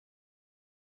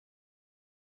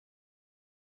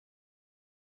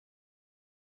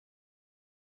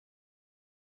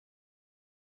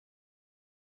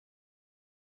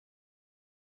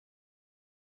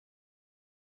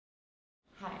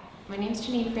My name's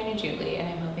Janine Frana-Julie, and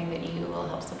I'm hoping that you will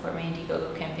help support my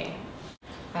Indiegogo campaign.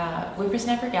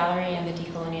 Whippersnapper Gallery and the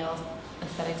Decolonial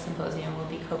Aesthetic Symposium will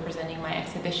be co-presenting my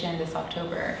exhibition this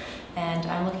October, and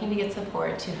I'm looking to get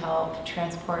support to help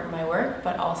transport my work,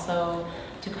 but also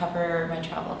to cover my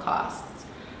travel costs.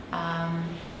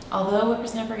 Although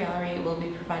Whippersnapper Gallery will be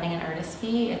providing an artist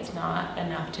fee, it's not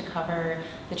enough to cover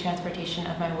the transportation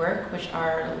of my work, which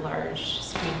are large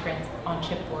screen prints on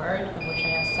chipboard, of which I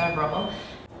have several.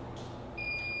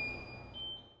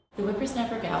 The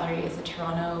Whippersnapper Gallery is a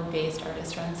Toronto-based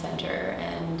artist-run center,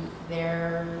 and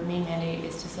their main mandate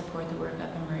is to support the work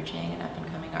of emerging and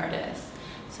up-and-coming artists.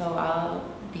 So I'll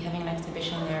be having an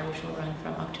exhibition there which will run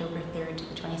from October 3rd to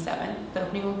the 27th. The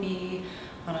opening will be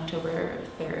on October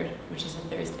 3rd, which is a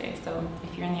Thursday. So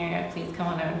if you're in the area, please come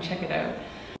on out and check it out.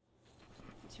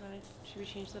 Should we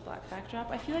change the black backdrop?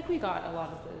 I feel like we got a lot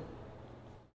of the...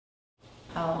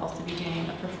 I'll also be doing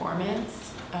a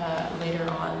performance later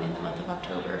on in the month of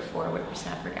October for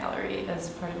Whippersnapper Gallery as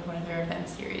part of one of their event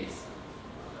series.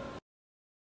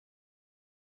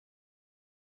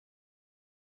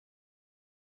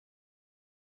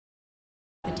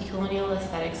 The Decolonial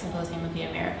Aesthetic Symposium of the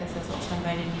Americas has also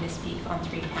invited me to speak on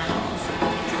 3 panels. So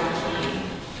it's really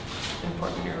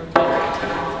important or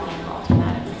being involved in that.